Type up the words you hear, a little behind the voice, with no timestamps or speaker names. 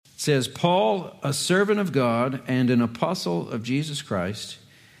says, Paul, a servant of God and an apostle of Jesus Christ,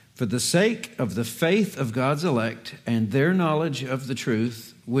 for the sake of the faith of God's elect and their knowledge of the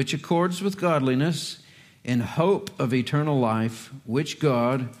truth, which accords with godliness, in hope of eternal life, which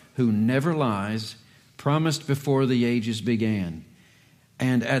God, who never lies, promised before the ages began,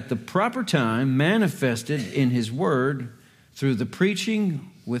 and at the proper time manifested in his word through the preaching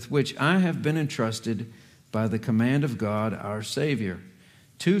with which I have been entrusted by the command of God our Savior.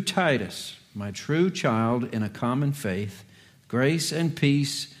 To Titus, my true child in a common faith, grace and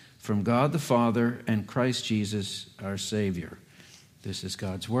peace from God the Father and Christ Jesus our Savior. This is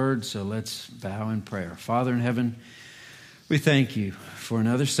God's word, so let's bow in prayer. Father in heaven, we thank you for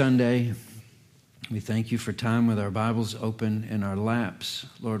another Sunday. We thank you for time with our Bibles open in our laps.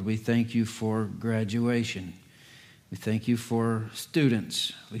 Lord, we thank you for graduation. We thank you for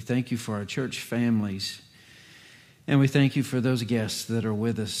students. We thank you for our church families. And we thank you for those guests that are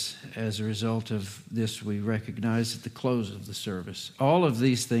with us. As a result of this, we recognize at the close of the service. All of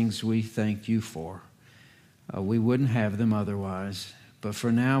these things we thank you for. We wouldn't have them otherwise. But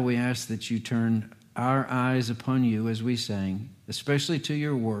for now, we ask that you turn our eyes upon you as we sang, especially to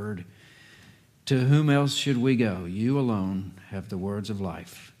your word. To whom else should we go? You alone have the words of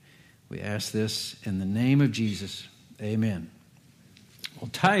life. We ask this in the name of Jesus. Amen. Well,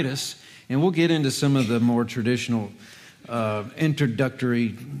 Titus, and we'll get into some of the more traditional introductory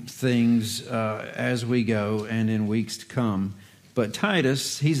things as we go and in weeks to come. But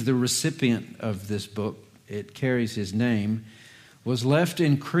Titus, he's the recipient of this book. It carries his name. Was left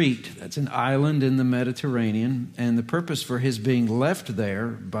in Crete. That's an island in the Mediterranean. And the purpose for his being left there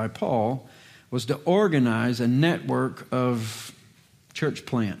by Paul was to organize a network of church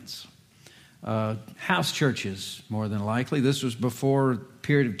plants. House churches, more than likely. This was before a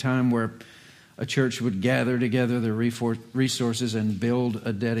period of time where a church would gather together their resources and build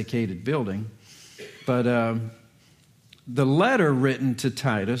a dedicated building. But the letter written to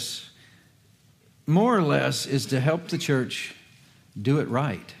Titus, more or less, is to help the church do it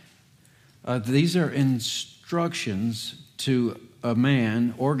right. These are instructions to a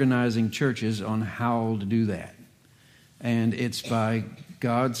man organizing churches on how to do that. And it's by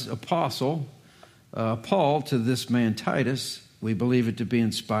God's apostle, Paul, to this man Titus. We believe it to be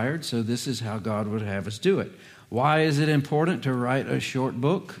inspired, so this is how God would have us do it. Why is it important to write a short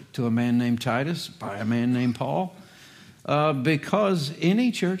book to a man named Titus by a man named Paul? Because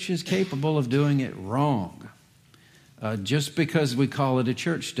any church is capable of doing it wrong. Just because we call it a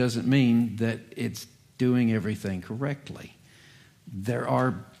church doesn't mean that it's doing everything correctly. There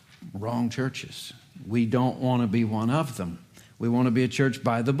are wrong churches. We don't want to be one of them. We want to be a church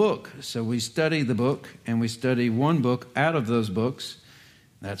by the book. So we study the book, and we study one book out of those books.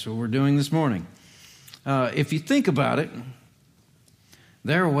 That's what we're doing this morning. If you think about it,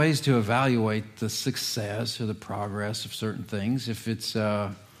 there are ways to evaluate the success or the progress of certain things. If it's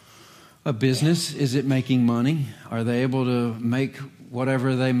a business, is it making money? Are they able to make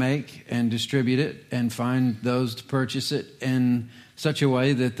whatever they make and distribute it and find those to purchase it in such a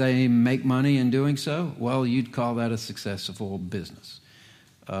way that they make money in doing so? Well, you'd call that a successful business.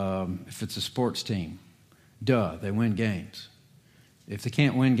 If it's a sports team, they win games. If they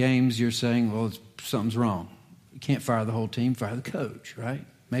can't win games, you're saying, well, something's wrong. You can't fire the whole team, fire the coach, right?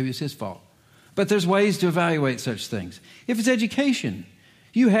 Maybe it's his fault. But there's ways to evaluate such things. If it's education,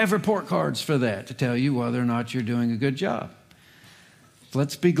 you have report cards for that to tell you whether or not you're doing a good job.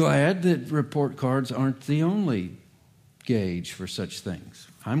 Let's be glad that report cards aren't the only gauge for such things.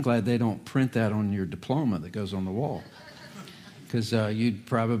 I'm glad they don't print that on your diploma that goes on the wall, because you'd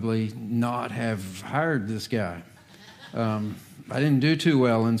probably not have hired this guy. I didn't do too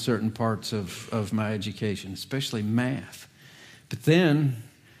well in certain parts of my education, especially math. But then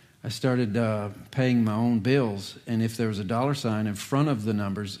I started paying my own bills, and if there was a dollar sign in front of the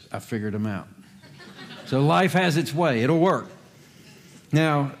numbers, I figured them out. So life has its way. It'll work.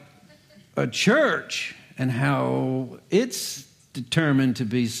 Now, a church and how it's determined to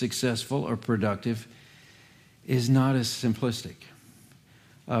be successful or productive is not as simplistic,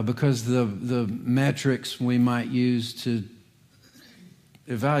 because the metrics we might use to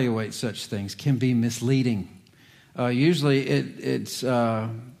evaluate such things can be misleading. Usually it's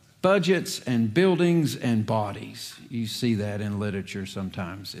budgets and buildings and bodies. You see that in literature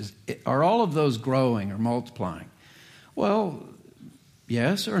sometimes. Are all of those growing or multiplying? Well,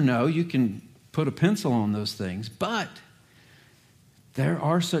 yes or no, you can put a pencil on those things, but there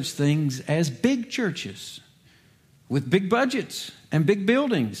are such things as big churches with big budgets and big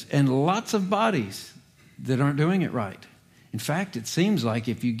buildings and lots of bodies that aren't doing it right. In fact, it seems like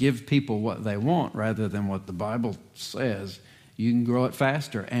if you give people what they want rather than what the Bible says, You can grow it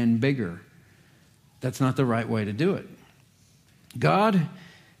faster and bigger. That's not the right way to do it. God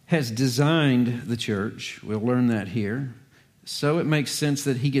has designed the church. We'll learn that here. So it makes sense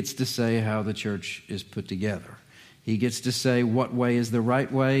that he gets to say how the church is put together. He gets to say what way is the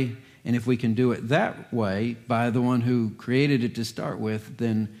right way. And if we can do it that way by the one who created it to start with,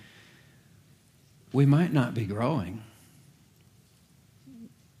 then we might not be growing.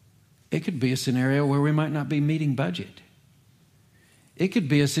 It could be a scenario where we might not be meeting budget. It could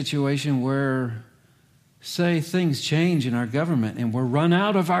be a situation where, say, things change in our government and we're run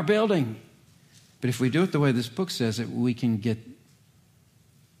out of our building. But if we do it the way this book says it, we can get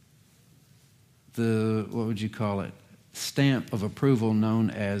the, what would you call it, stamp of approval known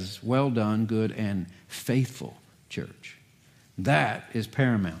as well done, good, and faithful church. That is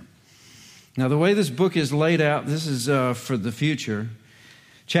paramount. Now, the way this book is laid out, this is for the future.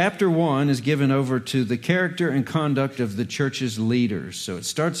 Chapter 1 is given over to the character and conduct of the church's leaders. So it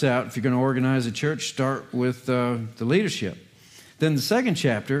starts out, if you're going to organize a church, start with the leadership. Then the second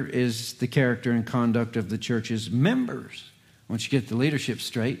chapter is the character and conduct of the church's members. Once you get the leadership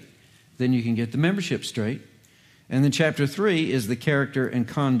straight, then you can get the membership straight. And then chapter 3 is the character and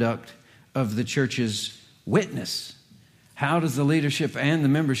conduct of the church's witness. How does the leadership and the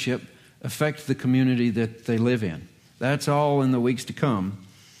membership affect the community that they live in? That's all in the weeks to come.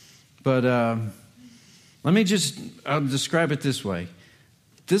 But I'll describe it this way.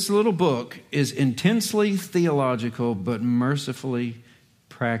 This little book is intensely theological, but mercifully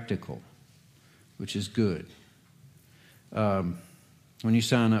practical, which is good. When you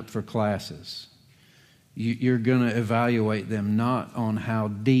sign up for classes, you're going to evaluate them not on how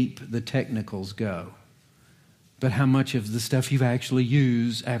deep the technicals go, but how much of the stuff you've actually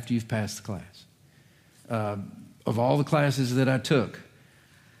used after you've passed the class. Of all the classes that I took,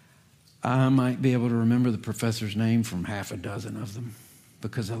 I might be able to remember the professor's name from half a dozen of them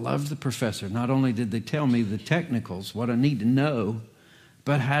because I loved the professor. Not only did they tell me the technicals, what I need to know,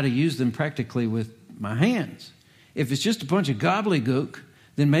 but how to use them practically with my hands. If it's just a bunch of gobbledygook,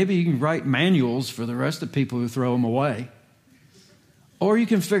 then maybe you can write manuals for the rest of the people who throw them away. Or you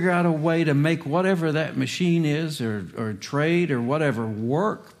can figure out a way to make whatever that machine is or trade or whatever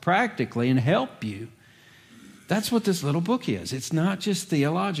work practically and help you. That's what this little book is. It's not just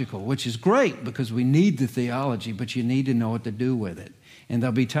theological, which is great because we need the theology, but you need to know what to do with it. And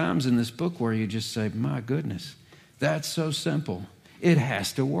there'll be times in this book where you just say, my goodness, that's so simple. It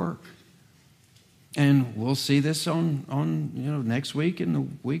has to work. And we'll see this on next week and the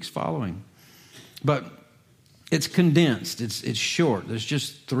weeks following. But it's condensed. It's short. There's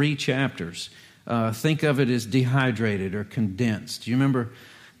just 3 chapters. Think of it as dehydrated or condensed. Do you remember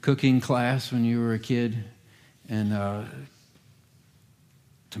cooking class when you were a kid? And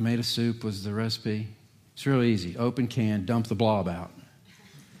tomato soup was the recipe. It's real easy. Open can, dump the blob out.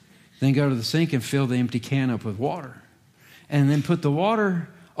 Then go to the sink and fill the empty can up with water. And then put the water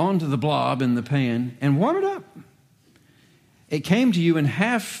onto the blob in the pan and warm it up. It came to you in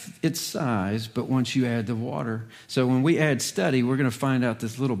half its size, but once you add the water. So when we add study, we're going to find out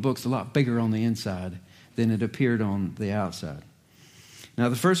this little book's a lot bigger on the inside than it appeared on the outside. Now,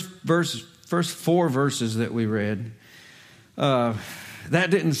 the first 4 verses that we read, that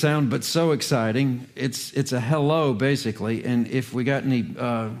didn't sound but so exciting. It's a hello, basically. And if we got any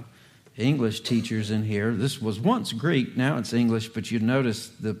English teachers in here, this was once Greek, now it's English, but you notice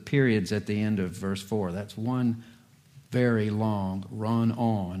the periods at the end of verse 4. That's one very long,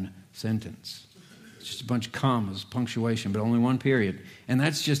 run-on sentence. It's just a bunch of commas, punctuation, but only one period. And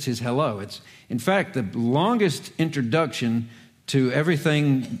that's just his hello. It's, in fact, the longest introduction to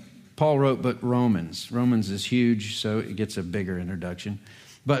everything Paul wrote but Romans. Romans is huge, so it gets a bigger introduction.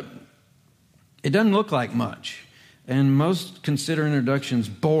 But it doesn't look like much. And most consider introductions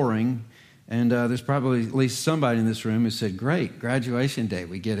boring. And there's probably at least somebody in this room who said, great, graduation day,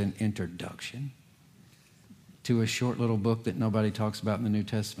 we get an introduction to a short little book that nobody talks about in the New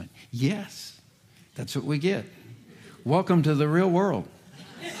Testament. Yes, that's what we get. Welcome to the real world.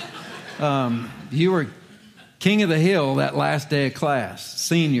 You were king of the hill that last day of class,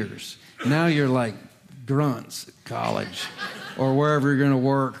 seniors. Now you're like grunts at college or wherever you're going to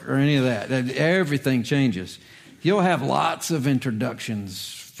work or any of that. Everything changes. You'll have lots of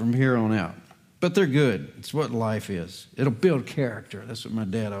introductions from here on out, but they're good. It's what life is. It'll build character. That's what my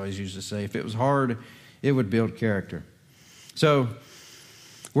dad always used to say. If it was hard, it would build character. So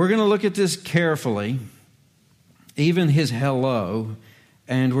we're going to look at this carefully, even his hello,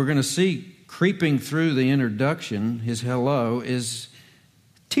 and we're going to see creeping through the introduction, his hello, is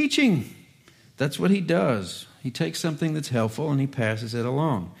teaching. That's what he does. He takes something that's helpful and he passes it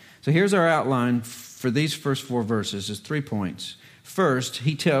along. So here's our outline for these first 4 verses. There's 3 points. First,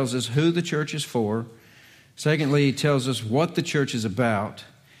 he tells us who the church is for. Secondly, he tells us what the church is about.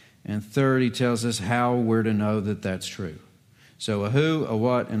 And third, he tells us how we're to know that that's true. So a who, a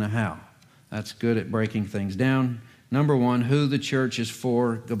what, and a how. That's good at breaking things down. Number one, who the church is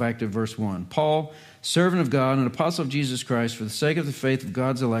for. Go back to verse 1. Paul, servant of God and apostle of Jesus Christ, for the sake of the faith of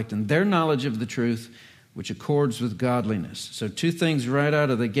God's elect and their knowledge of the truth, which accords with godliness. So two things right out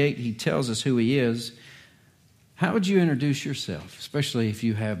of the gate. He tells us who he is. How would you introduce yourself, especially if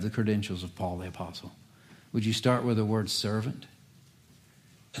you have the credentials of Paul the apostle? Would you start with the word servant?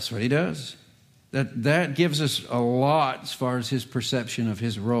 That's what he does. That gives us a lot as far as his perception of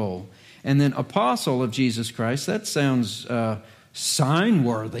his role. And then apostle of Jesus Christ, that sounds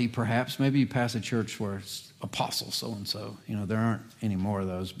sign-worthy perhaps. Maybe you pass a church where it's apostle so-and-so. You know, there aren't any more of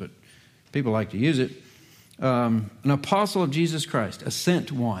those, but people like to use it. An apostle of Jesus Christ, a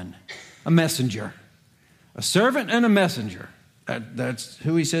sent one, a messenger, a servant and a messenger. That's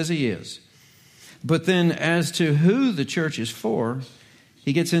who he says he is. But then as to who the church is for,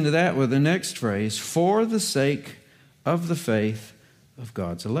 he gets into that with the next phrase, for the sake of the faith of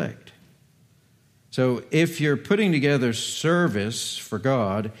God's elect. So if you're putting together service for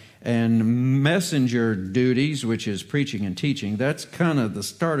God and messenger duties, which is preaching and teaching, that's kind of the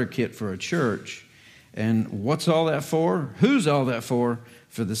starter kit for a church. And what's all that for? Who's all that for?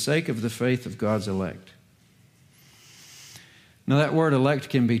 For the sake of the faith of God's elect. Now that word elect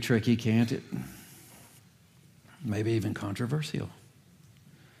can be tricky, can't it? Maybe even controversial.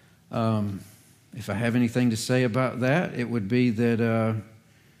 If I have anything to say about that, it would be that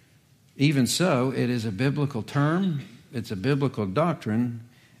even so, it is a biblical term, it's a biblical doctrine,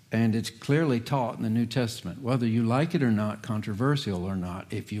 and it's clearly taught in the New Testament. Whether you like it or not, controversial or not,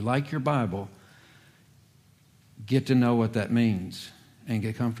 if you like your Bible, get to know what that means and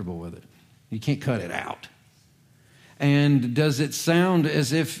get comfortable with it. You can't cut it out. And does it sound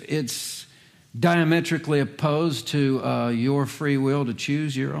as if it's diametrically opposed to your free will to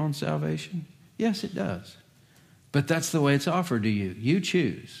choose your own salvation? Yes, it does. But that's the way it's offered to you. You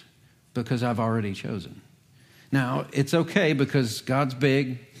choose because I've already chosen. Now, it's okay because God's big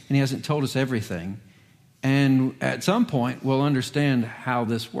and he hasn't told us everything. And at some point, we'll understand how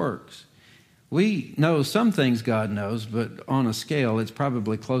this works. We know some things God knows, but on a scale, it's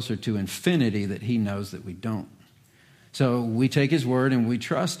probably closer to infinity that he knows that we don't. So we take his word and we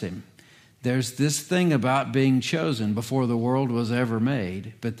trust him. There's this thing about being chosen before the world was ever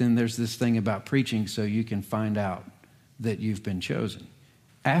made, but then there's this thing about preaching so you can find out that you've been chosen.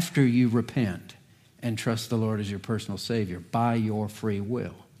 After you repent and trust the Lord as your personal Savior by your free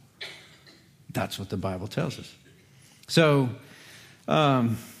will. That's what the Bible tells us. So,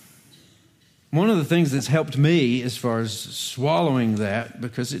 one of the things that's helped me as far as swallowing that,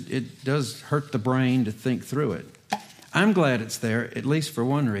 because it does hurt the brain to think through it, I'm glad it's there, at least for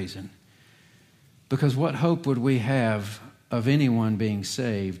one reason. Because what hope would we have of anyone being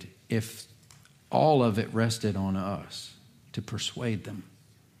saved if all of it rested on us to persuade them?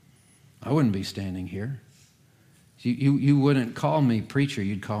 I wouldn't be standing here. You wouldn't call me preacher,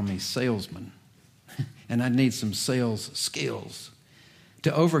 you'd call me salesman. And I'd need some sales skills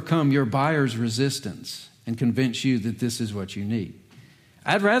to overcome your buyer's resistance and convince you that this is what you need.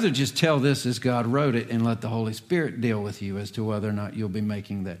 I'd rather just tell this as God wrote it and let the Holy Spirit deal with you as to whether or not you'll be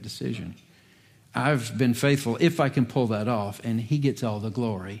making that decision. I've been faithful if I can pull that off, and he gets all the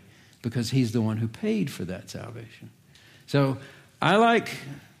glory because he's the one who paid for that salvation. So I like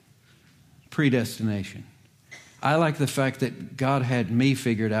predestination. I like the fact that God had me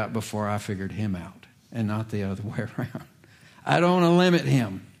figured out before I figured him out and not the other way around. I don't want to limit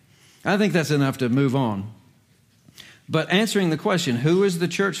him. I think that's enough to move on. But answering the question, who is the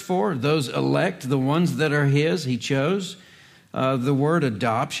church for? Those elect, the ones that are his, he chose. The word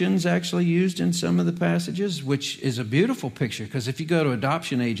adoption is actually used in some of the passages, which is a beautiful picture. Because if you go to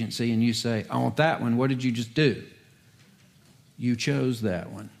adoption agency and you say, I want that one, what did you just do? You chose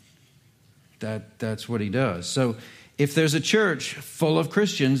that one. That's what he does. So if there's a church full of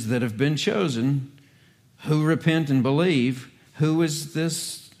Christians that have been chosen, who repent and believe, who is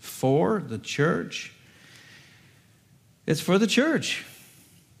this for? The church? It's for the church.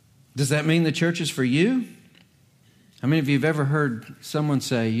 Does that mean the church is for you? How many of you have ever heard someone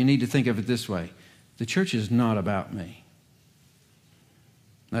say, you need to think of it this way, the church is not about me?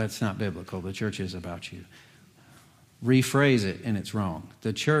 That's not biblical. The church is about you. Rephrase it and it's wrong.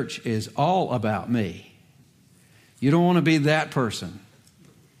 The church is all about me. You don't want to be that person.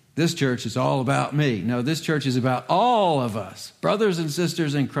 This church is all about me. No, this church is about all of us, brothers and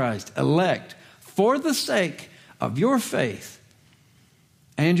sisters in Christ, elect for the sake of your faith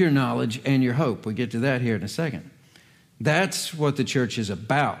and your knowledge and your hope. We'll get to that here in a second. That's what the church is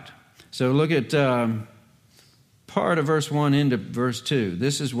about. So look at part of verse 1 into verse 2.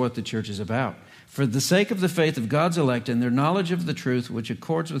 This is what the church is about. For the sake of the faith of God's elect and their knowledge of the truth, which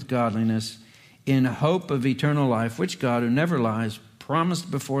accords with godliness, in hope of eternal life, which God, who never lies,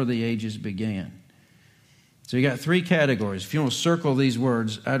 promised before the ages began. So you got three categories. If you want to circle these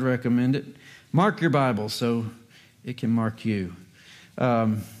words, I'd recommend it. Mark your Bible so it can mark you.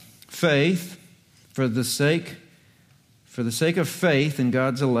 Faith, for the sake of faith in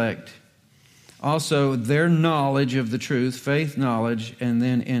God's elect. Also, their knowledge of the truth, faith, knowledge, and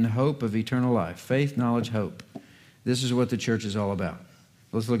then in hope of eternal life. Faith, knowledge, hope. This is what the church is all about.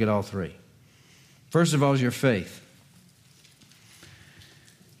 Let's look at all three. First of all is your faith.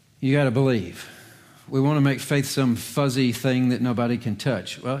 You got to believe. We want to make faith some fuzzy thing that nobody can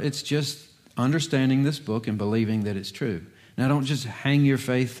touch. Well, it's just understanding this book and believing that it's true. Now, don't just hang your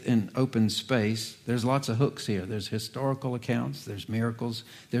faith in open space. There's lots of hooks here. There's historical accounts. There's miracles.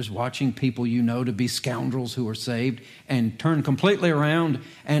 There's watching people you know to be scoundrels who are saved and turn completely around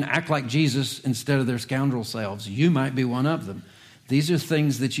and act like Jesus instead of their scoundrel selves. You might be one of them. These are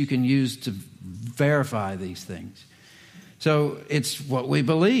things that you can use to verify these things. So it's what we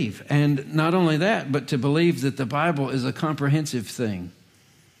believe. And not only that, but to believe that the Bible is a comprehensive thing.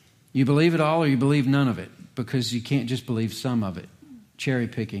 You believe it all or you believe none of it, because you can't just believe some of it. Cherry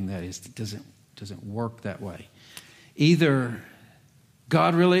picking, that is, doesn't work that way. Either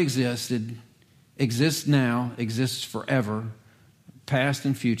God really existed, exists now, exists forever, past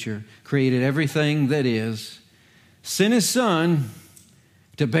and future, created everything that is, sent his son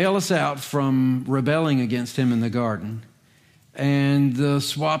to bail us out from rebelling against him in the garden. And the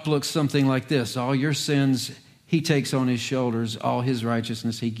swap looks something like this. All your sins he takes on his shoulders, all his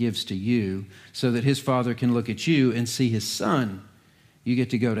righteousness he gives to you, so that his Father can look at you and see his Son. You get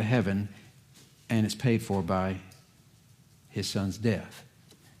to go to heaven, and it's paid for by his Son's death.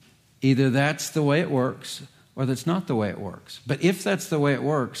 Either that's the way it works, or that's not the way it works. But if that's the way it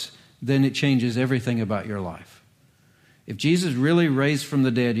works, then it changes everything about your life. If Jesus really raised from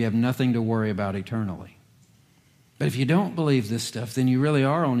the dead, you have nothing to worry about eternally. But if you don't believe this stuff, then you really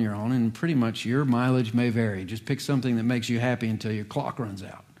are on your own, and pretty much your mileage may vary. Just pick something that makes you happy until your clock runs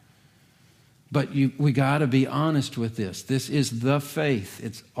out. But we got to be honest with this. This is the faith.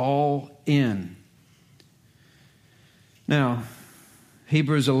 It's all in. Now,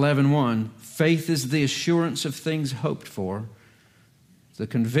 Hebrews 11:1, faith is the assurance of things hoped for, the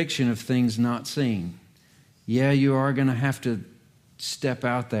conviction of things not seen. Yeah, you are going to have to step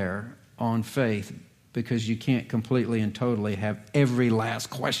out there on faith, because you can't completely and totally have every last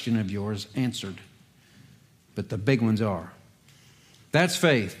question of yours answered. But the big ones are. That's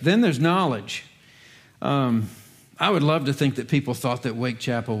faith. Then there's knowledge. I would love to think that people thought that Wake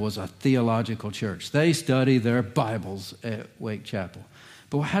Chapel was a theological church. They study their Bibles at Wake Chapel.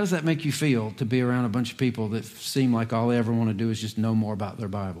 But how does that make you feel to be around a bunch of people that seem like all they ever want to do is just know more about their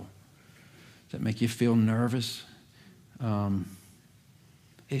Bible? Does that make you feel nervous?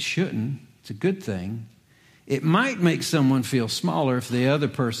 It shouldn't. It's a good thing. It might make someone feel smaller if the other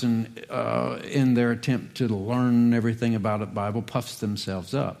person, in their attempt to learn everything about the Bible, puffs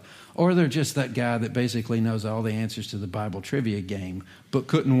themselves up. Or they're just that guy that basically knows all the answers to the Bible trivia game, but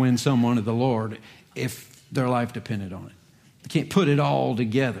couldn't win someone to the Lord if their life depended on it. They can't put it all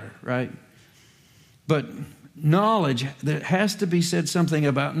together, right? But knowledge, there has to be said something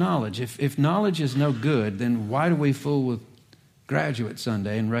about knowledge. If knowledge is no good, then why do we fool with Graduate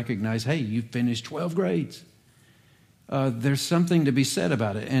Sunday and recognize, hey, you finished 12 grades? There's something to be said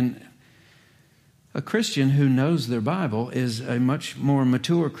about it. And a Christian who knows their Bible is a much more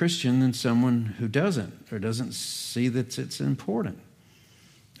mature Christian than someone who doesn't, or doesn't see that it's important.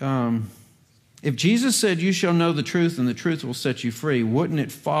 If Jesus said, you shall know the truth and the truth will set you free, wouldn't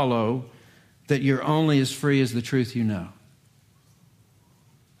it follow that you're only as free as the truth you know?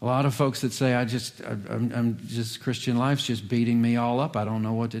 A lot of folks that say, I'm just Christian life's just beating me all up. I don't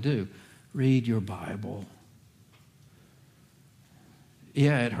know what to do. Read your Bible.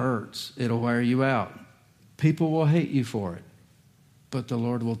 Yeah, it hurts. It'll wear you out. People will hate you for it. But the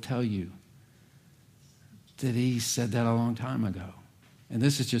Lord will tell you that he said that a long time ago. And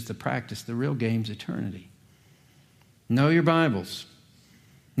this is just the practice. The real game's eternity. Know your Bibles.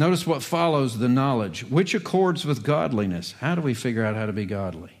 Notice what follows the knowledge, which accords with godliness. How do we figure out how to be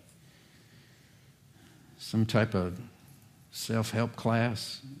godly? Some type of self-help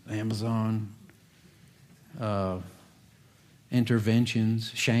class, Amazon,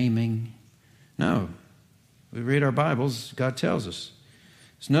 interventions, shaming. No. We read our Bibles, God tells us.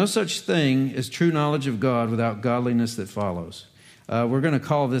 There's no such thing as true knowledge of God without godliness that follows. We're going to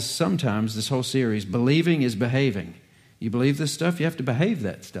call this sometimes, this whole series, Believing is Behaving. You believe this stuff, you have to behave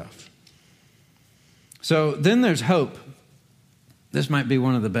that stuff. So then there's hope. This might be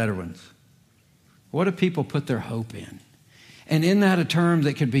one of the better ones. What do people put their hope in? And in that, a term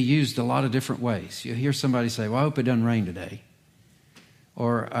that could be used a lot of different ways. You hear somebody say, well, I hope it doesn't rain today.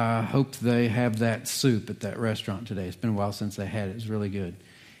 Or I hope they have that soup at that restaurant today. It's been a while since they had it. It's really good.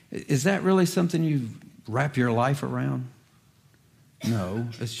 Is that really something you wrap your life around? No.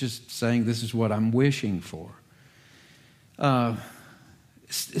 It's just saying this is what I'm wishing for.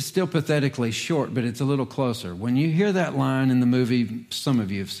 It's still pathetically short, but it's a little closer. When you hear that line in the movie some of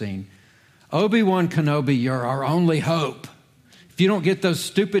you have seen, Obi-Wan Kenobi, you're our only hope. If you don't get those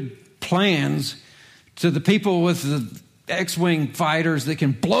stupid plans to the people with the X-Wing fighters that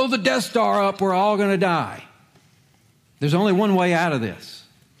can blow the Death Star up, we're all going to die. There's only one way out of this,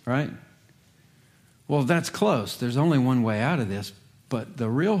 right? Well, that's close. There's only one way out of this, but the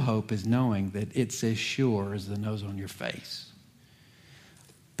real hope is knowing that it's as sure as the nose on your face.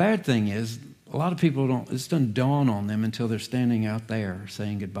 Bad thing is, a lot of people it doesn't dawn on them until they're standing out there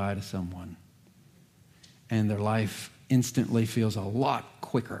saying goodbye to someone. And their life instantly feels a lot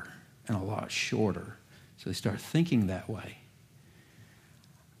quicker and a lot shorter. So they start thinking that way.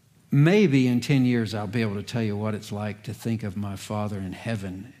 Maybe in 10 years I'll be able to tell you what it's like to think of my Father in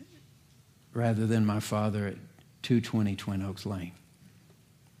heaven rather than my Father at 220 Twin Oaks Lane.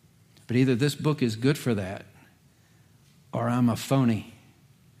 But either this book is good for that or I'm a phony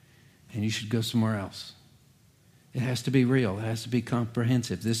and you should go somewhere else. It has to be real. It has to be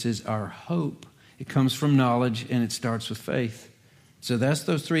comprehensive. This is our hope. It comes from knowledge and it starts with faith. So that's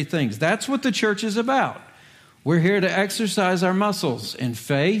those three things. That's what the church is about. We're here to exercise our muscles in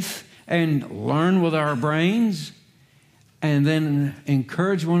faith and learn with our brains and then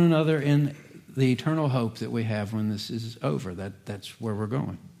encourage one another in the eternal hope that we have when this is over. That's where we're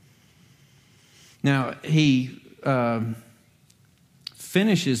going. Now, he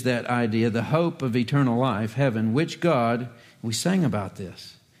finishes that idea, the hope of eternal life, heaven, which God, we sang about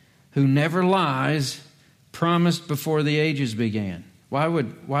this, who never lies, promised before the ages began. Why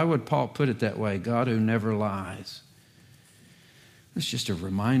would Paul put it that way? God who never lies. It's just a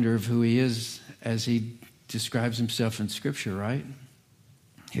reminder of who he is as he describes himself in Scripture, right?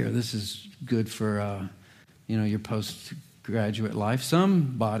 Here, this is good for your postgraduate life.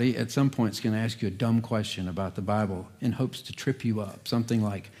 Somebody at some point is going to ask you a dumb question about the Bible in hopes to trip you up. Something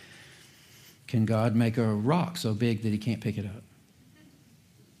like, can God make a rock so big that he can't pick it up?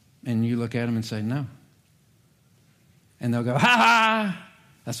 And you look at them and say, no. And they'll go, ha ha,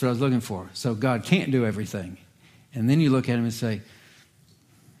 that's what I was looking for. So God can't do everything. And then you look at him and say,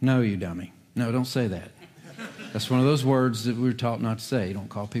 no, you dummy. No, don't say that. That's one of those words that we're taught not to say. You don't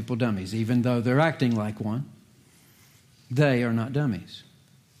call people dummies, even though they're acting like one. They are not dummies.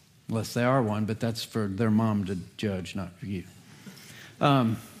 Unless they are one, but that's for their mom to judge, not for you.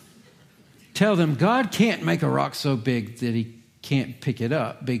 Tell them God can't make a rock so big that he can't pick it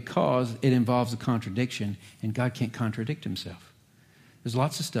up because it involves a contradiction, and God can't contradict himself. There's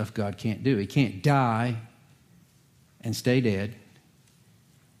lots of stuff God can't do. He can't die and stay dead,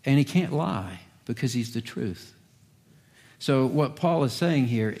 and he can't lie because he's the truth. So what Paul is saying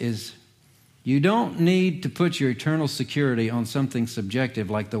here is you don't need to put your eternal security on something subjective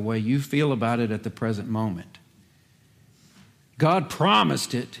like the way you feel about it at the present moment. God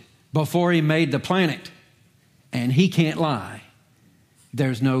promised it before he made the planet, and he can't lie.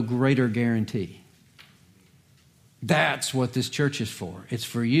 There's no greater guarantee. That's what this church is for. It's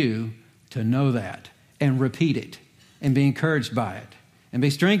for you to know that and repeat it and be encouraged by it and be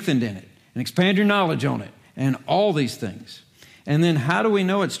strengthened in it and expand your knowledge on it and all these things. And then how do we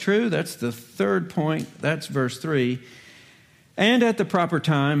know it's true? That's the third point. That's verse 3. And at the proper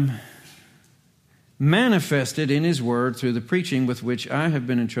time, manifested in his word through the preaching with which I have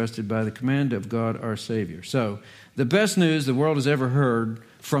been entrusted by the command of God our Savior. So the best news the world has ever heard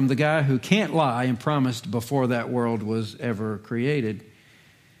from the guy who can't lie and promised before that world was ever created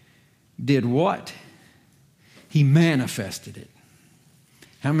did what? He manifested it.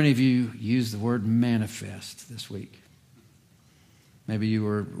 How many of you used the word manifest this week? Maybe you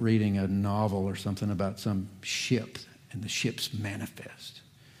were reading a novel or something about some ship and the ship's manifest.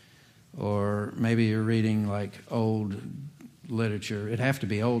 Or maybe you're reading like old literature. It'd have to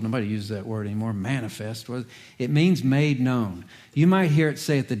be old. Nobody uses that word anymore. Manifest. It means made known. You might hear it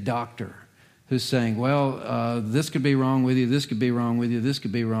say at the doctor who's saying, well, this could be wrong with you, this could be wrong with you, this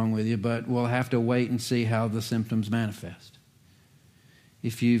could be wrong with you, but we'll have to wait and see how the symptoms manifest.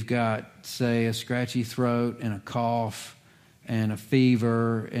 If you've got, say, a scratchy throat and a cough and a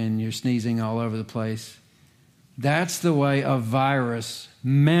fever and you're sneezing all over the place, that's the way a virus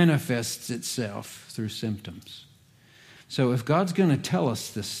manifests itself through symptoms. So if God's going to tell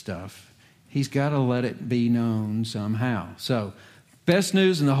us this stuff, he's got to let it be known somehow. So best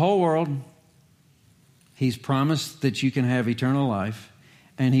news in the whole world, he's promised that you can have eternal life,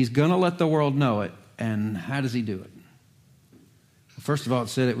 and he's going to let the world know it. And how does he do it? First of all, it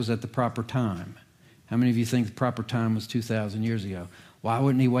said it was at the proper time. How many of you think the proper time was 2,000 years ago? Why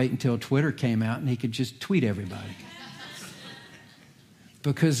wouldn't he wait until Twitter came out and he could just tweet everybody?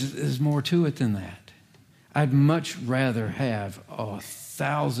 Because there's more to it than that. I'd much rather have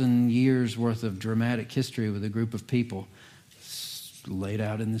 1,000 years worth of dramatic history with a group of people laid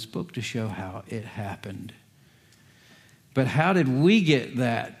out in this book to show how it happened. But how did we get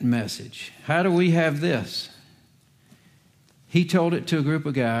that message? How do we have this? He told it to a group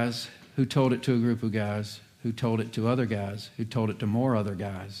of guys who told it to a group of guys who told it to other guys who told it to more other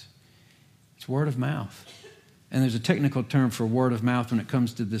guys. It's word of mouth. And there's a technical term for word of mouth when it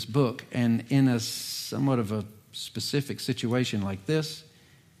comes to this book. And in a somewhat of a specific situation like this,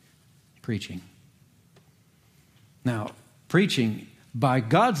 preaching. Now, preaching, by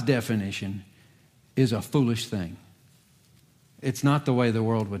God's definition, is a foolish thing. It's not the way the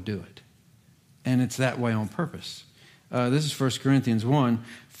world would do it. And it's that way on purpose. This is 1 Corinthians 1.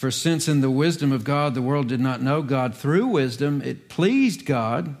 For since in the wisdom of God, the world did not know God through wisdom, it pleased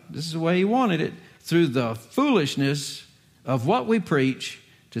God, this is the way he wanted it, through the foolishness of what we preach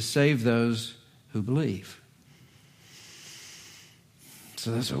to save those who believe.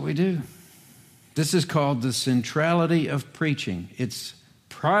 So that's what we do. This is called the centrality of preaching. It's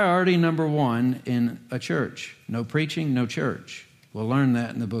priority number one in a church. No preaching, no church. We'll learn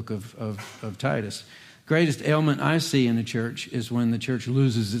that in the book of Titus. Greatest ailment I see in the church is when the church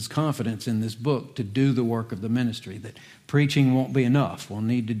loses its confidence in this book to do the work of the ministry, that preaching won't be enough. We'll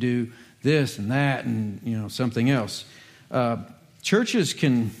need to do this and that and something else. Churches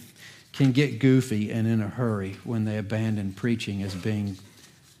can get goofy and in a hurry when they abandon preaching as being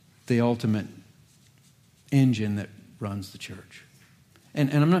the ultimate engine that runs the church.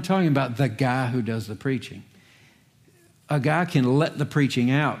 And I'm not talking about the guy who does the preaching. A guy can let the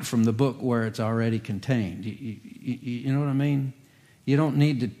preaching out from the book where it's already contained. You know what I mean? You don't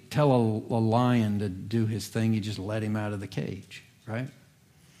need to tell a lion to do his thing. You just let him out of the cage, right?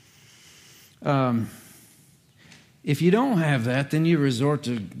 If you don't have that, then you resort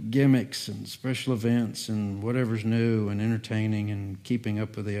to gimmicks and special events and whatever's new and entertaining and keeping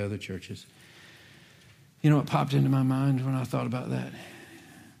up with the other churches. You know what popped into my mind when I thought about that?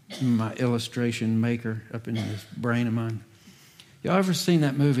 My illustration maker up in this brain of mine. Y'all ever seen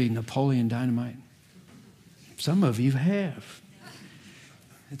that movie, Napoleon Dynamite? Some of you have.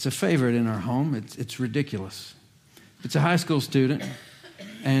 It's a favorite in our home. It's ridiculous. It's a high school student,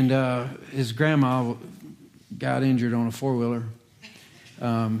 and his grandma got injured on a four-wheeler.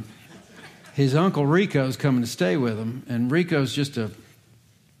 His uncle Rico's coming to stay with him, and Rico's just a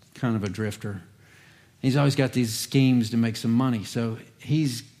kind of a drifter. He's always got these schemes to make some money, so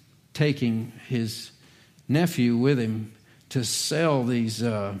he's taking his nephew with him to sell these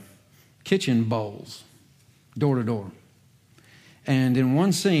kitchen bowls door to door. And in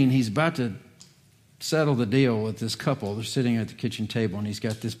one scene, he's about to settle the deal with this couple. They're sitting at the kitchen table, and he's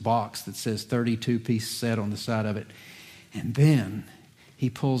got this box that says 32-piece set on the side of it. And then he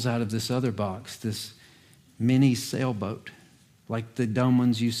pulls out of this other box this mini sailboat, like the dumb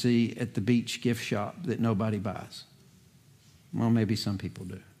ones you see at the beach gift shop that nobody buys. Well, maybe some people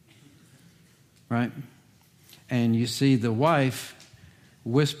do. Right? And you see the wife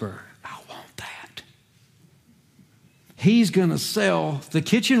whisper, "I want that." He's going to sell the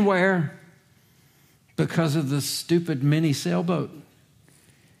kitchenware because of the stupid mini sailboat.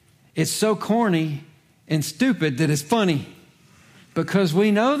 It's so corny and stupid that it's funny. Because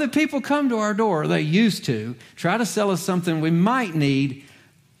we know that people come to our door, they used to, try to sell us something we might need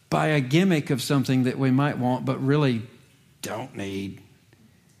by a gimmick of something that we might want but really don't need.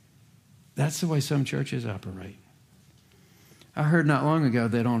 That's the way some churches operate. I heard not long ago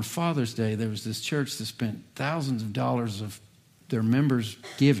that on Father's Day, there was this church that spent thousands of dollars of their members'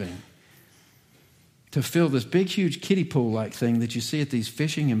 giving to fill this big, huge kiddie pool-like thing that you see at these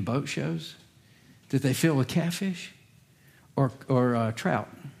fishing and boat shows that they fill with catfish or trout.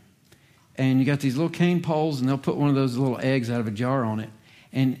 And you got these little cane poles, and they'll put one of those little eggs out of a jar on it.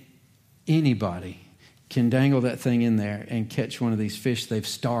 And anybody can dangle that thing in there and catch one of these fish they've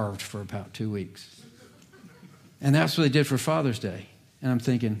starved for about 2 weeks. And that's what they did for Father's Day. And I'm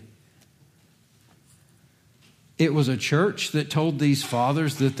thinking, it was a church that told these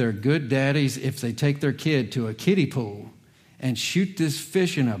fathers that they're good daddies if they take their kid to a kiddie pool and shoot this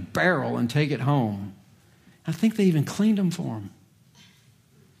fish in a barrel and take it home. I think they even cleaned them for them.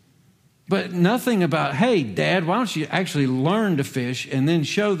 But nothing about, hey, Dad, why don't you actually learn to fish and then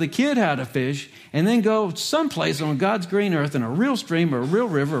show the kid how to fish and then go someplace on God's green earth in a real stream or a real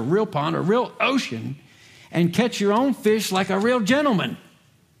river, a real pond, or a real ocean and catch your own fish like a real gentleman.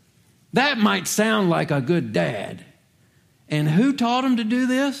 That might sound like a good dad. And who taught him to do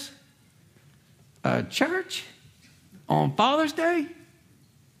this? A church on Father's Day?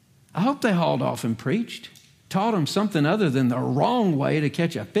 I hope they hauled off and preached, taught him something other than the wrong way to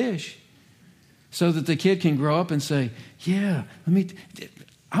catch a fish, so that the kid can grow up and say, yeah,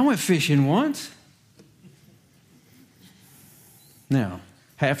 I went fishing once. Now,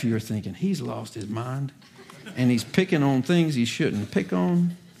 half of you are thinking, he's lost his mind and he's picking on things he shouldn't pick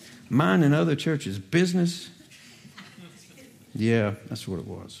on, minding other churches' business. Yeah, that's what it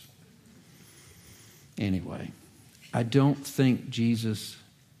was. Anyway, I don't think Jesus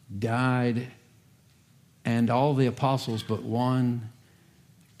died and all the apostles but one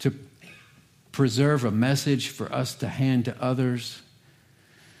to preserve a message for us to hand to others,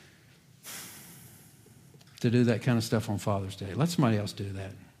 to do that kind of stuff on Father's Day. Let somebody else do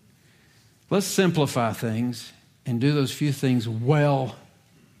that. Let's simplify things and do those few things well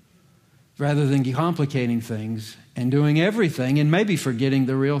rather than complicating things and doing everything and maybe forgetting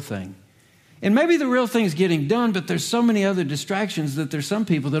the real thing. And maybe the real thing is getting done, but there's so many other distractions that there's some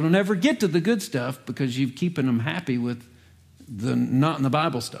people that will never get to the good stuff because you've keeping them happy with the not in the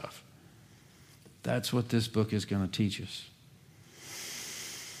Bible stuff. That's what this book is going to teach us.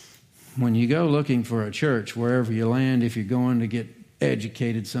 When you go looking for a church, wherever you land, if you're going to get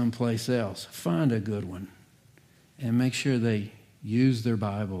educated someplace else, find a good one and make sure they use their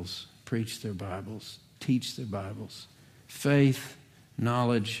Bibles, preach their Bibles, teach their Bibles. Faith,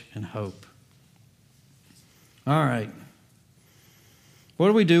 knowledge, and hope. All right. What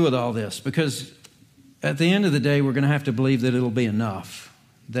do we do with all this? Because at the end of the day, we're going to have to believe that it'll be enough.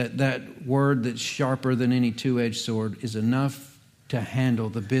 That word that's sharper than any two-edged sword is enough to handle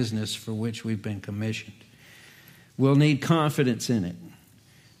the business for which we've been commissioned. We'll need confidence in it.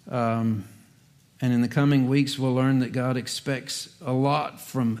 And in the coming weeks, we'll learn that God expects a lot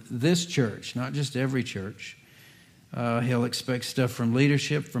from this church, not just every church. He'll expect stuff from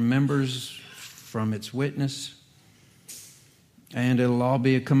leadership, from members, from its witness. And it'll all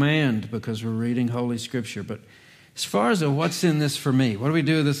be a command because we're reading Holy Scripture. But as far as what's in this for me, what do we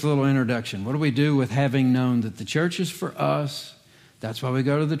do with this little introduction? What do we do with having known that the church is for us? That's why we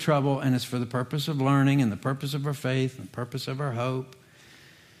go to the trouble, and it's for the purpose of learning and the purpose of our faith and the purpose of our hope.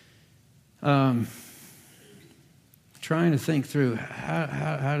 Trying to think through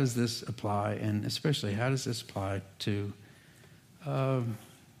how does this apply, and especially how does this apply to an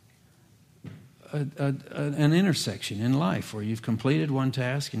intersection in life where you've completed one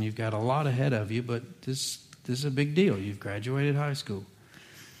task and you've got a lot ahead of you, but this is a big deal. You've graduated high school.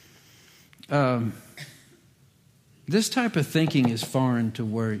 This type of thinking is foreign to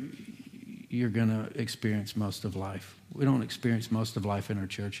where you're going to experience most of life. We don't experience most of life in our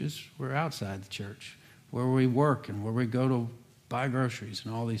churches. We're outside the church, where we work and where we go to buy groceries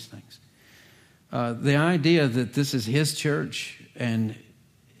and all these things. The idea that this is his church and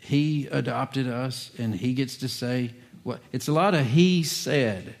he adopted us and he gets to say what, it's a lot of he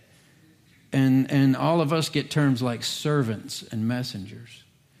said. And all of us get terms like servants and messengers.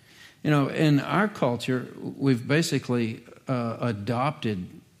 You know, in our culture, we've basically adopted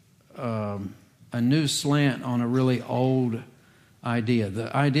a new slant on a really old idea.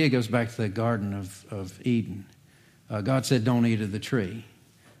 The idea goes back to the Garden of Eden. God said, don't eat of the tree.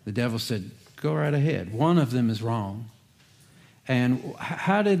 The devil said, go right ahead. One of them is wrong. And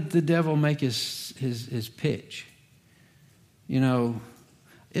how did the devil make his pitch? You know,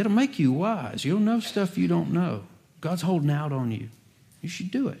 it'll make you wise. You'll know stuff you don't know. God's holding out on you. You should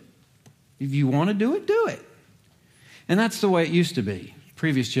do it. If you want to do it, do it. And that's the way it used to be.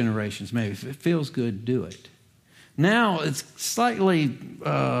 Previous generations, maybe. If it feels good, do it. Now it's slightly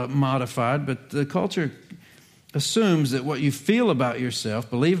modified, but the culture assumes that what you feel about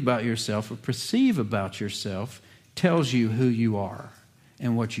yourself, believe about yourself, or perceive about yourself tells you who you are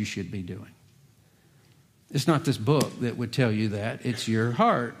and what you should be doing. It's not this book that would tell you that. It's your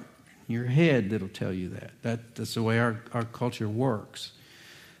heart, your head that'll tell you that. That's the way our culture works.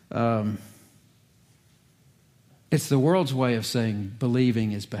 It's the world's way of saying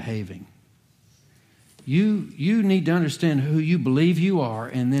believing is behaving. You need to understand who you believe you are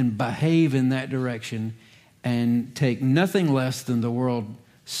and then behave in that direction and take nothing less than the world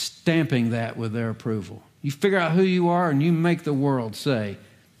stamping that with their approval. You figure out who you are and you make the world say,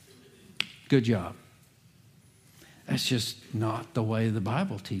 good job. That's just not the way the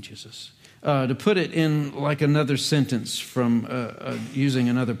Bible teaches us. To put it in like another sentence from using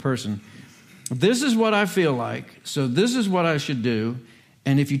another person, This is what I feel like, so this is what I should do.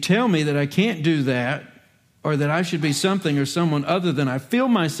 And if you tell me that I can't do that, or that I should be something or someone other than I feel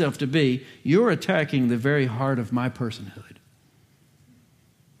myself to be, you're attacking the very heart of my personhood.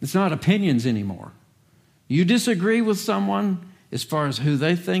 It's not opinions anymore. You disagree with someone as far as who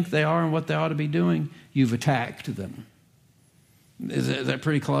they think they are and what they ought to be doing, you've attacked them. Is that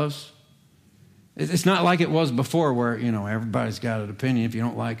pretty close? It's not like it was before where, everybody's got an opinion. If you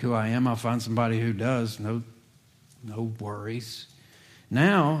don't like who I am, I'll find somebody who does. No worries.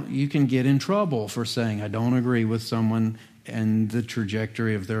 Now you can get in trouble for saying, I don't agree with someone and the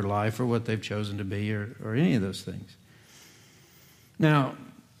trajectory of their life or what they've chosen to be or any of those things. Now,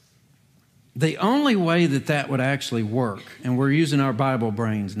 the only way that would actually work, and we're using our Bible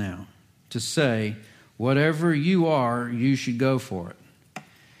brains now to say, whatever you are, you should go for it,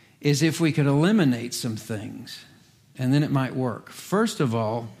 is if we could eliminate some things, and then it might work. First of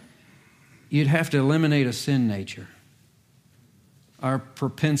all, you'd have to eliminate a sin nature, our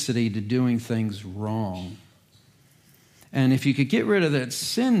propensity to doing things wrong. And if you could get rid of that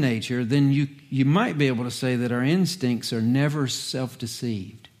sin nature, then you might be able to say that our instincts are never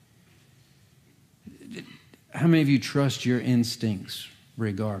self-deceived. How many of you trust your instincts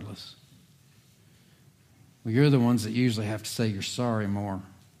regardless? Well, you're the ones that usually have to say you're sorry more.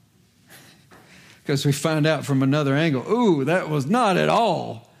 Because we find out from another angle, ooh, that was not at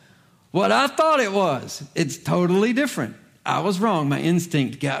all what I thought it was. It's totally different. I was wrong. My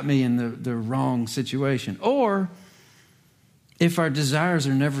instinct got me in the wrong situation. Or if our desires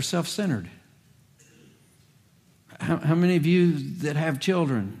are never self-centered. How many of you that have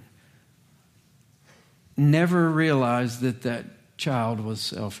children never realized that child was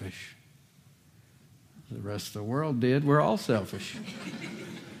selfish? The rest of the world did. We're all selfish.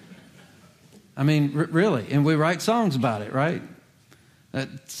 I mean, really. And we write songs about it, right?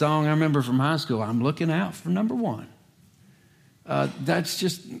 That song I remember from high school, I'm looking out for number one. That's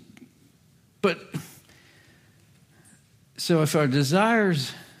just, but, so if our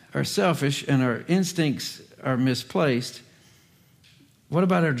desires are selfish and our instincts are misplaced, what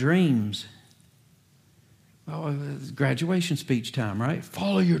about our dreams? Oh, it's graduation speech time, right?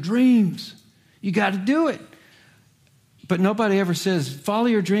 Follow your dreams. You got to do it. But nobody ever says, follow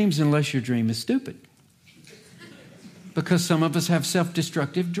your dreams unless your dream is stupid. Because some of us have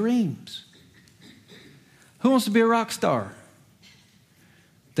self-destructive dreams. Who wants to be a rock star?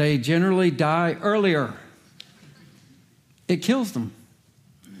 They generally die earlier. It kills them.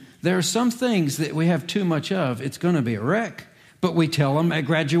 There are some things that we have too much of. It's going to be a wreck. But we tell them at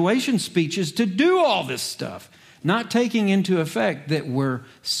graduation speeches to do all this stuff, not taking into effect that we're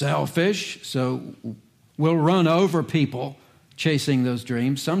selfish, so we'll run over people chasing those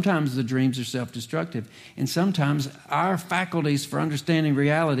dreams. Sometimes the dreams are self-destructive, and sometimes our faculties for understanding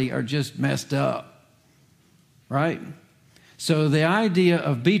reality are just messed up, right? So the idea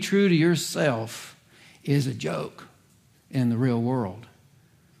of be true to yourself is a joke in the real world.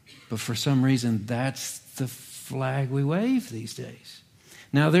 But for some reason, that's the flag we wave these days.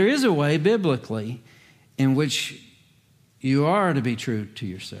 Now, there is a way biblically in which you are to be true to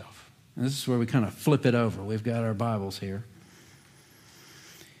yourself. And this is where we kind of flip it over. We've got our Bibles here.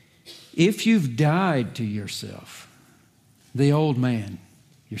 If you've died to yourself, the old man,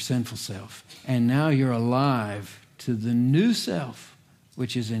 your sinful self, and now you're alive to the new self,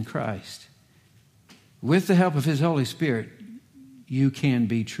 which is in Christ, with the help of His Holy Spirit, you can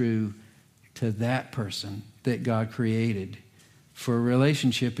be true to that person that God created for a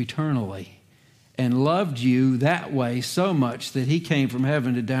relationship eternally and loved you that way so much that He came from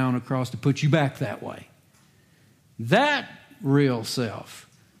heaven to down across to put you back that way. That real self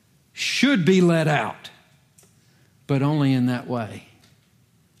should be let out, but only in that way.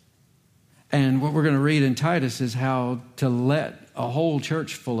 And what we're going to read in Titus is how to let a whole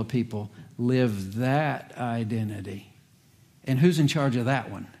church full of people live that identity. And who's in charge of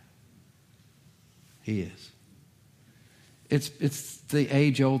that one? He is. It's the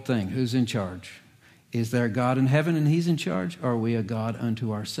age-old thing. Who's in charge? Is there a God in heaven and He's in charge? Or are we a God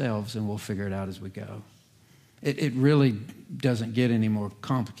unto ourselves and we'll figure it out as we go? It really doesn't get any more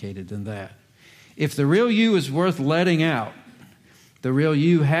complicated than that. If the real you is worth letting out, the real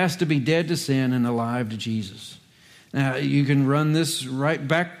you has to be dead to sin and alive to Jesus. Now, you can run this right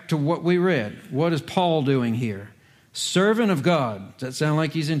back to what we read. What is Paul doing here? Servant of God. Does that sound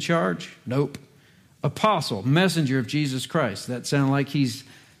like he's in charge? Nope. Apostle, messenger of Jesus Christ. That sound like he's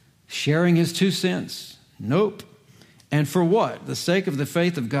sharing his 2 cents? Nope. And for what? The sake of the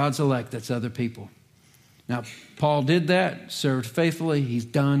faith of God's elect. That's other people. Now, Paul did that, served faithfully. He's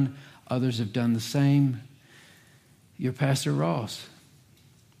done. Others have done the same. Your Pastor Ross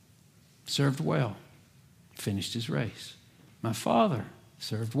served well, finished his race. My father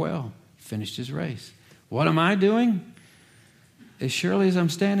served well, finished his race. What am I doing? As surely as I'm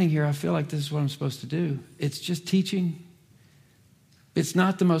standing here, I feel like this is what I'm supposed to do. It's just teaching. It's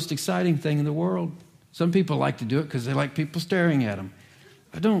not the most exciting thing in the world. Some people like to do it because they like people staring at them.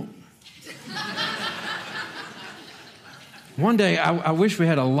 I don't. One day, I wish we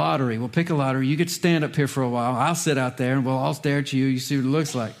had a lottery. We'll pick a lottery. You get to stand up here for a while. I'll sit out there, and we'll all stare at you. You see what it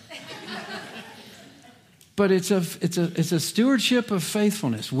looks like. But it's a stewardship of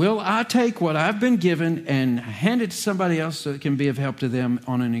faithfulness. Will I take what I've been given and hand it to somebody else so it can be of help to them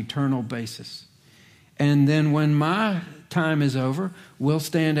on an eternal basis? And then when my time is over, we'll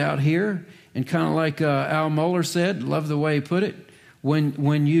stand out here and kind of like Al Mohler said, love the way he put it,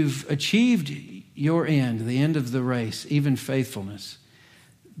 when you've achieved your end, the end of the race, even faithfulness,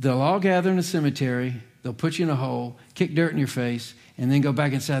 they'll all gather in a cemetery, they'll put you in a hole, kick dirt in your face, and then go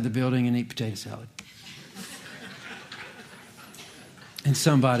back inside the building and eat potato salad. And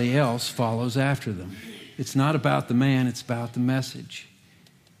somebody else follows after them. It's not about the man, it's about the message.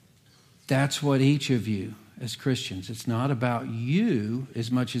 That's what each of you as Christians, it's not about you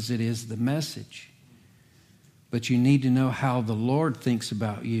as much as it is the message. But you need to know how the Lord thinks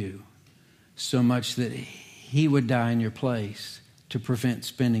about you so much that he would die in your place to prevent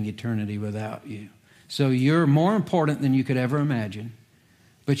spending eternity without you. So you're more important than you could ever imagine,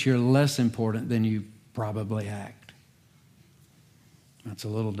 but you're less important than you probably act. That's a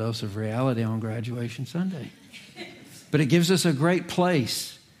little dose of reality on Graduation Sunday. But it gives us a great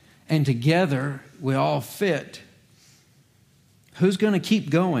place. And together, we all fit. Who's going to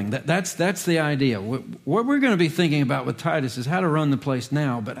keep going? That's the idea. What we're going to be thinking about with Titus is how to run the place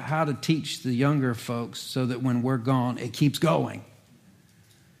now, but how to teach the younger folks so that when we're gone, it keeps going.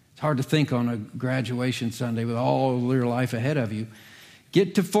 It's hard to think on a Graduation Sunday with all your life ahead of you.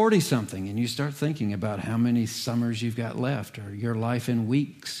 Get to 40-something and you start thinking about how many summers you've got left or your life in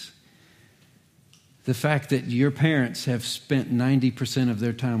weeks. The fact that your parents have spent 90% of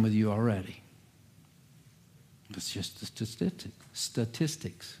their time with you already. It's just the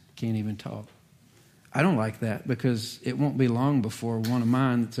statistics. Can't even talk. I don't like that because it won't be long before one of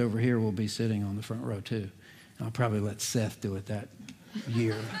mine that's over here will be sitting on the front row too. And I'll probably let Seth do it that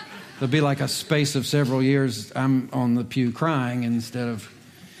year. There'll be like a space of several years I'm on the pew crying instead of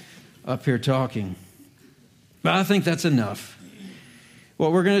up here talking. But I think that's enough.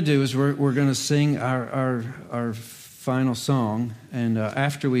 What we're going to do is we're going to sing our final song. And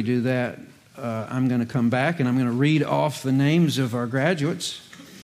after we do that, I'm going to come back and I'm going to read off the names of our graduates.